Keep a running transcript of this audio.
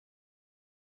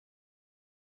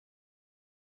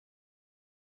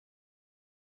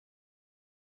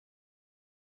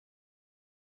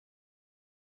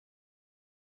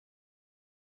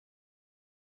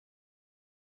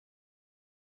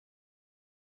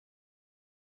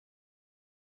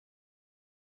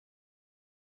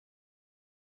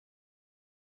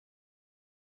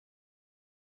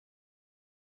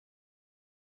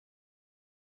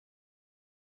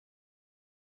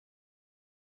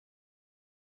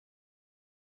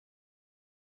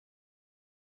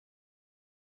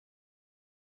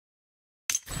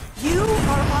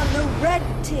are on the red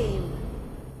team.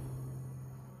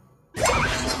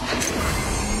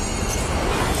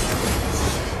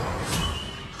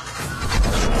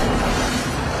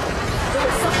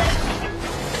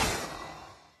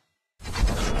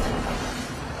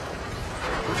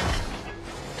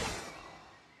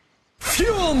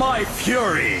 Fuel my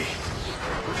fury!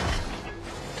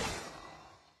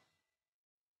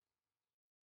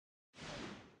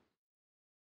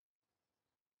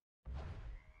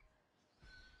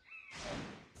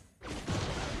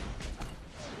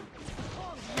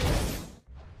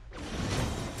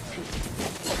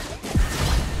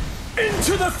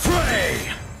 Into the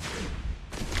fray!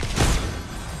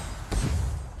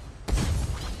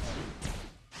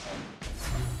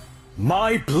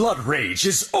 My blood rage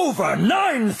is over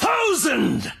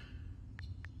 9,000!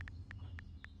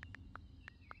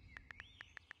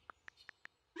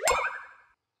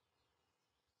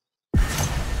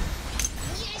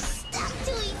 You're stuck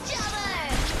to each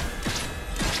other!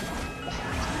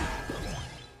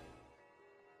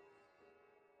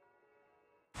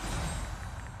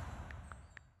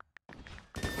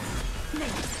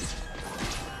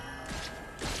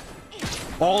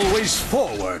 Always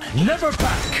forward, never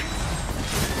back!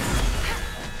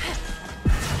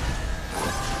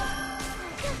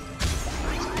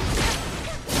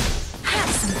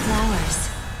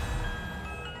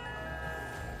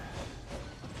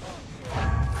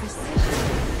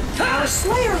 Our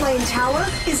Slayer lane tower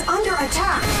is under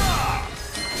attack.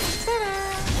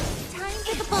 Ta-da! Time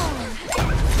for the bomb!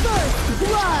 First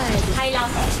blood!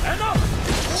 Enough!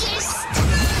 Yes!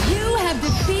 You have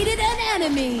defeated an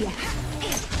enemy!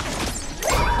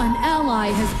 An ally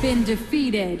has been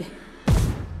defeated.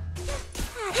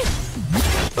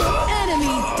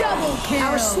 Enemy double kill!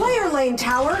 Our Slayer lane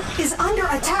tower is under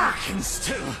attack. Can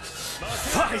still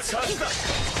fight!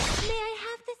 May I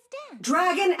have this dance?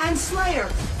 Dragon and Slayer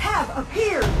have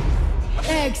appeared.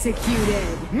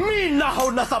 Executed!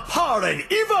 Minaho nathaparin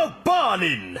iva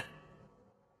banin!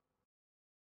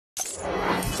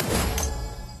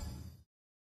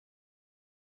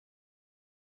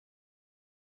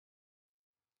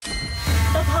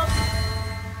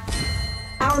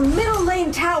 Our middle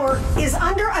lane tower is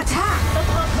under attack.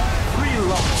 Three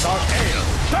lots are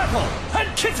ale, battle,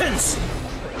 and kittens!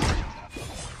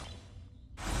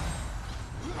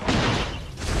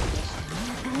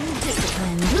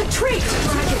 Retreat!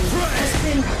 Dragon has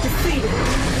been defeated.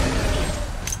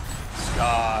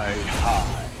 Sky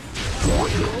high.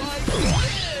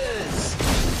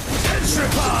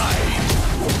 Petrify!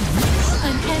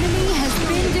 An enemy has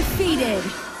been defeated.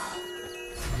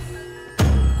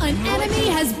 An enemy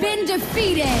has been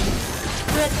defeated.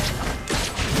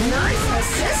 Nice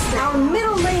assist. Our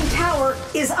middle lane tower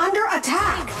is under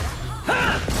attack.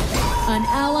 An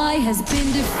ally has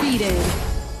been defeated.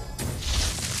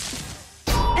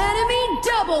 Enemy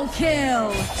double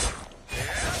kill.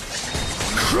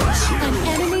 Crush An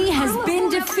you! enemy has been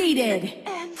defeated.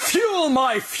 Fuel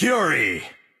my fury!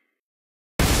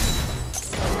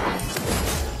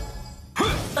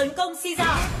 Tấn công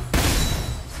Caesar.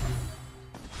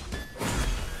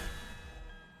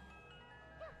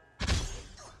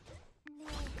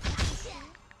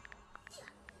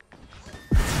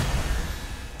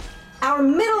 Our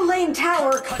middle lane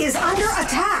tower is under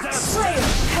attack. Slayer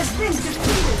has been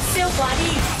defeated. Siêu quá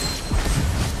đi.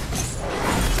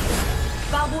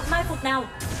 Vào bụi mai phục nào.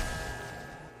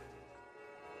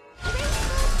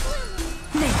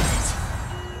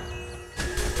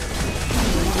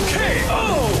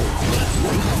 KO!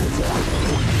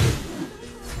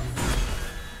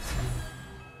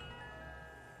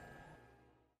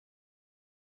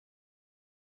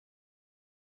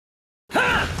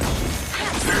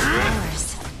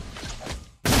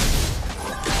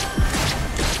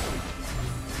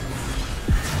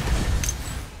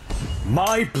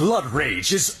 My blood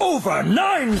rage is over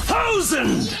 9,000!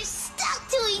 You're stuck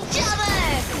to each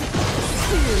other!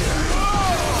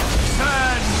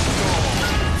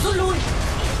 Rút lui.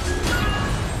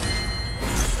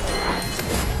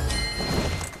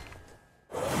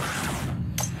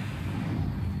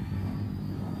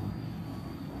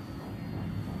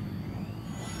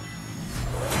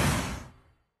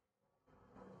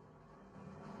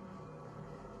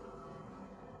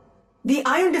 The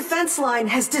iron defense line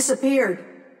has disappeared.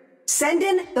 Send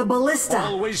in the ballista.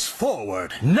 Always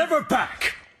forward, never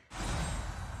back!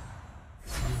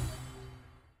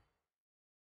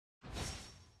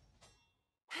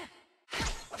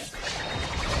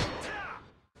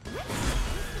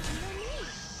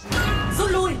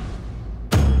 Rút lui.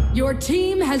 Your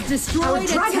team has Our destroyed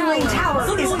a dragon lane tower.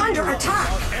 tower is under attack.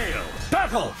 Ale,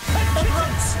 battle, and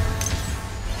kittens!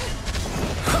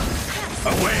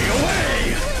 Away,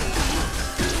 away!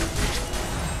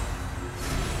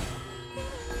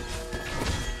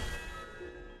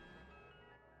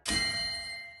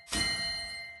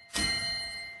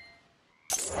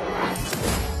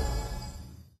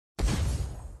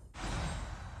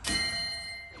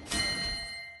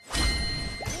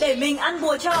 Để mình ăn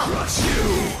bùa cho. Crush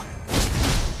you!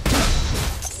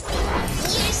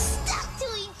 You're stuck to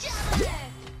each other.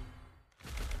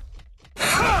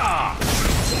 Ha!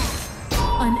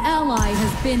 An ally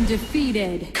has been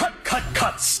defeated. Cut, cut,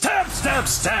 cut! Stab, stab,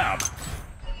 stab!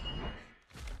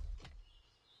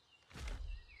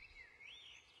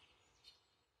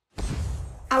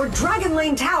 Our Dragon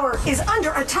Lane tower is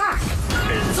under attack.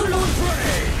 Into the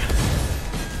fray!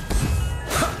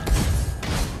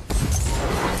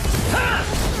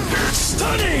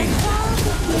 Stunning!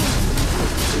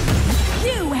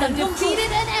 You have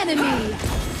defeated an enemy.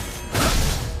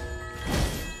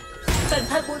 Cẩn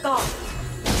thận bụi cỏ.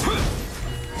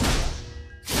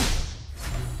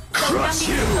 Cậu đang Crush bị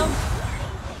tấn you! công.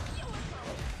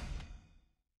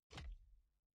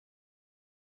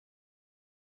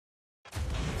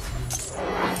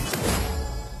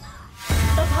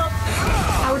 Tập hợp.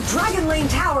 Our Dragon Lane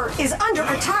tower is under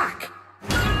attack.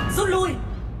 Rút lui.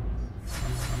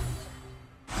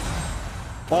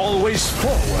 Always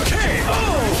forward! KO!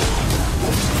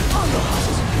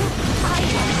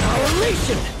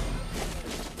 Annihilation!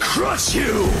 Crush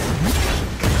you!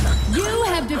 You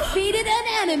have defeated an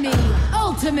enemy.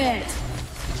 Ultimate.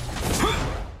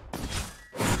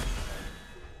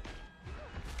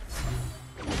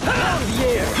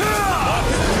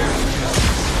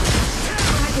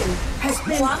 Dragon has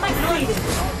been Quá mạnh luôn.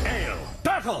 Ale,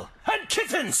 battle, and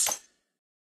kittens!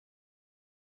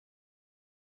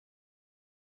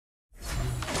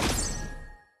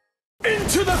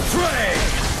 Into the fray!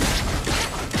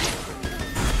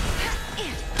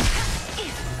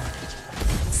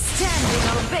 Standing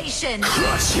ovation.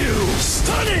 Crush you!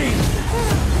 Stunning!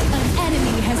 An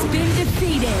enemy has been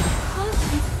defeated.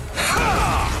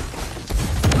 Ha!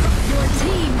 Your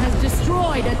team has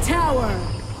destroyed a tower.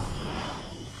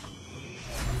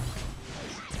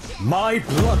 My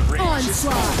blood rage is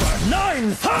Onslaught. over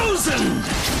 9,000!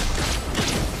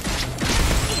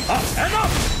 Up and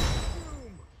up!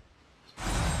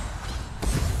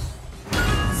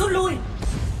 Rút lui.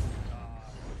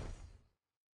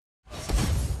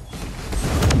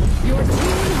 Your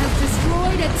team has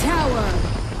destroyed a tower.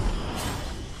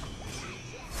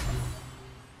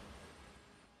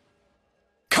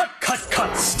 Cut, cut,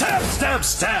 cut! Stab, stab,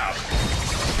 stab!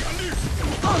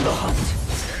 On the hunt!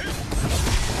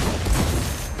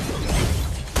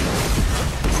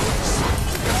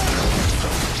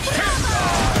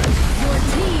 Your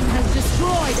team has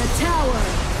destroyed a tower.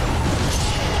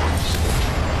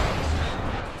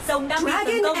 Rồng đang bị tấn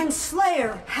Dragon công. and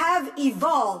Slayer have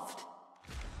evolved.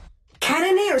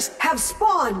 Cannoneers have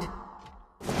spawned.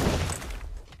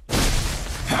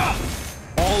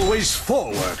 Always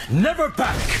forward, never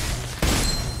back!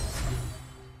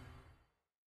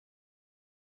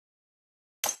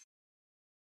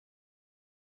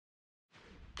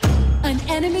 An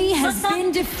enemy has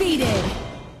been defeated.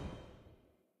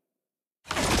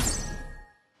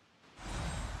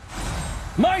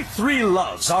 My three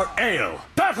loves are ale,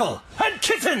 battle, and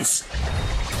kittens!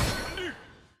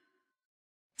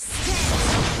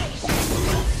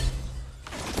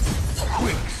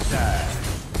 Quicksand!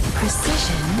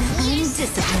 Precision and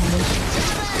discipline.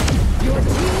 Your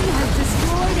team has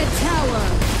destroyed a tower.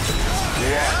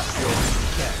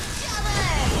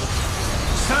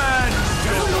 Stand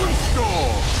till the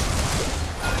storm!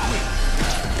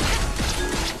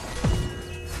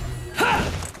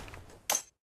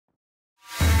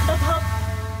 Tập hợp.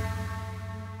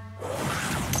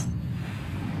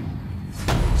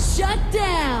 Shut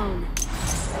down.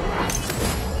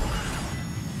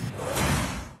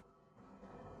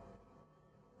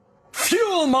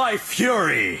 Fuel my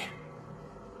fury!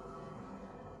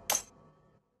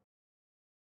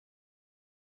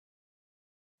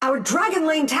 Our Dragon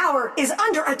Lane tower is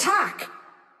under attack.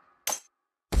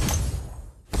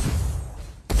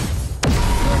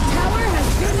 Your tower has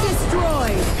been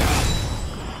destroyed.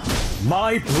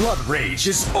 My blood rage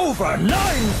is over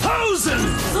 9,000!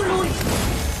 Rút lui.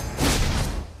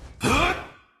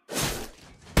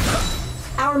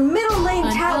 Our middle lane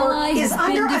An tower ally is has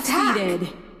under been attack.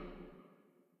 defeated.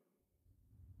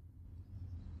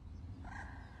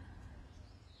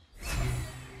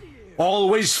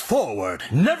 Always forward,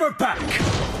 never back!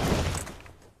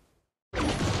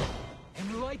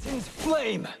 Enlightened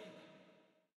flame.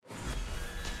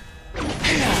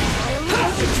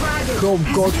 Dragon Không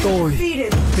có tôi,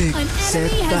 defeated. việc An sẽ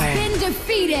enemy has tàn. been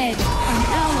defeated.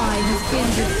 been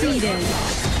defeated.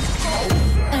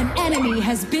 An enemy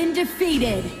has been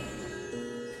defeated.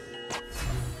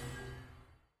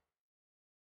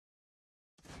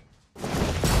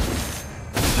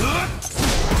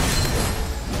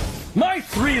 My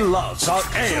three loves are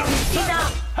ale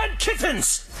Caesar, and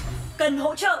kittens. cần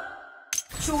hỗ trợ.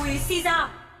 Chui Caesar.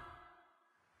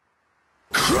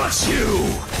 Crush you.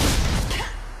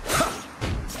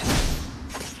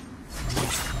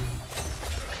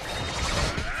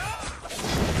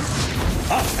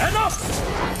 Up and up.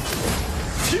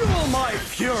 Fuel my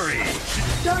fury.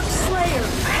 Dark Slayer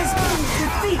has been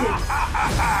defeated.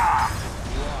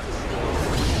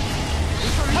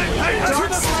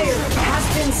 Dark Slayer has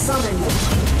been summoned.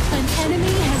 An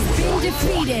enemy has been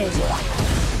defeated.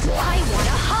 I want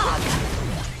a hug.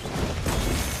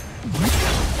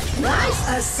 Nice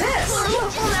assist.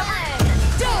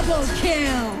 Double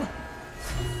kill.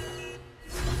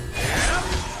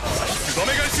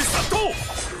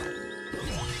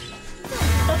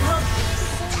 Tập hợp.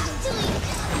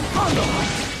 On the hunt.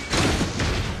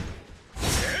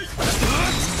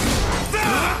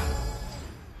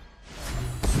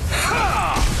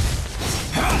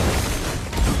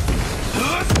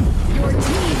 Your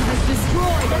team has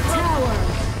destroyed a tower.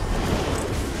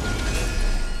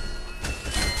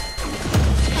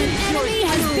 An enemy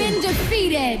has been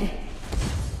defeated.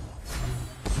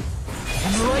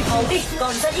 Máu địch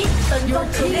còn rất ít. Tấn Your công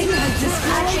cường team địch. has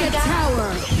destroyed a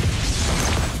tower.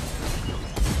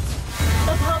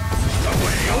 Tập hợp.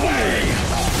 Away.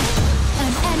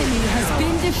 An enemy has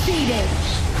been defeated.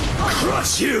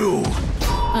 Crush you.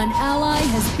 An ally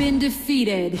has been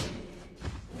defeated.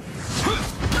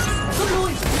 Rút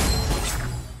lui.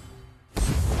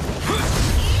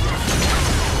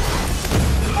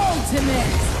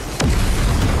 Ultimate.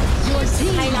 Your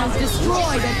team has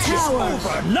destroyed a tower.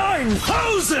 Over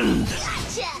 9,000.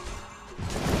 Gotcha.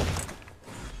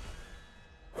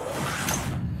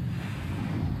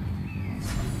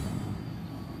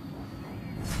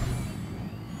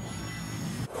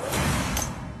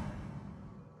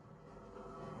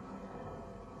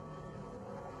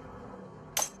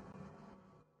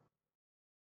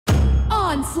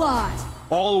 Onslaught.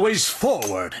 Always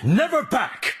forward, never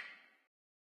back.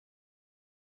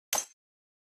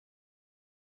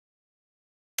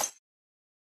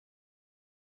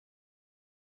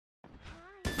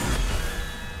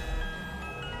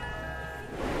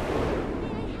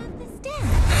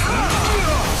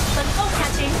 Tấn công nhà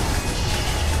chính.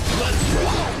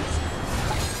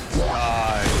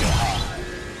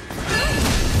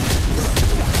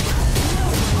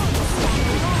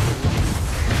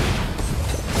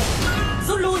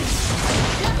 Rút lui.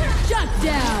 Shut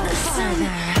down.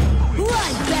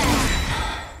 Bloodbath.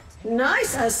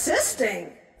 Nice assisting.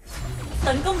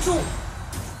 Tấn công trụ.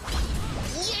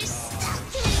 You're stuck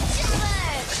to each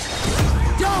other.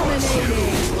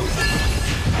 Dominating.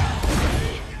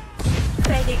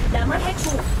 Phe địch đã mất hết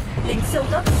trụ. Lính siêu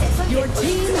cấp sẽ xuất hiện. Your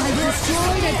team has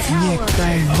destroyed a tower.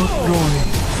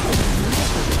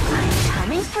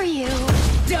 Coming for you.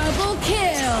 Double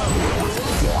kill.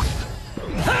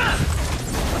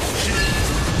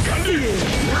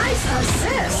 Nice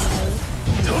assist.